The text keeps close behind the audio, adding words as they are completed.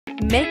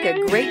Make a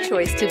great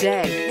choice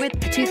today with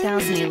the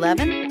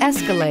 2011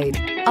 Escalade.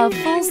 A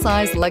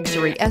full-size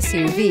luxury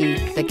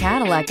SUV, the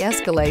Cadillac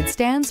Escalade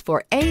stands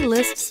for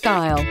A-list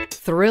style.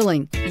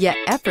 Thrilling, yet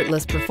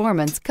effortless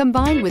performance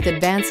combined with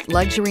advanced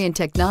luxury and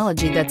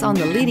technology that's on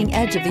the leading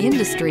edge of the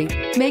industry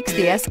makes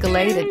the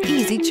Escalade an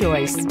easy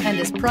choice and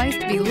is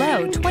priced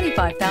below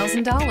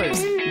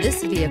 $25,000.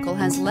 This vehicle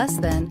has less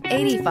than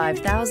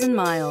 85,000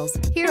 miles.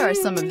 Here are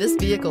some of this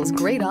vehicle's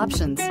great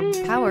options: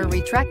 power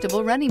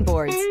retractable running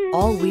boards,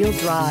 all-wheel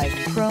drive,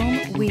 chrome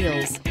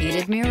wheels,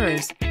 heated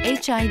mirrors,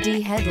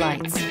 HID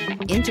headlights,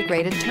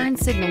 integrated turn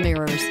signal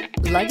mirrors,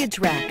 luggage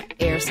rack,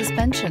 air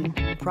suspension,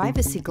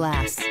 privacy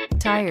glass,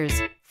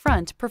 tires,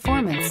 front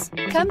performance.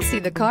 Come see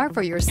the car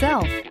for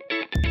yourself.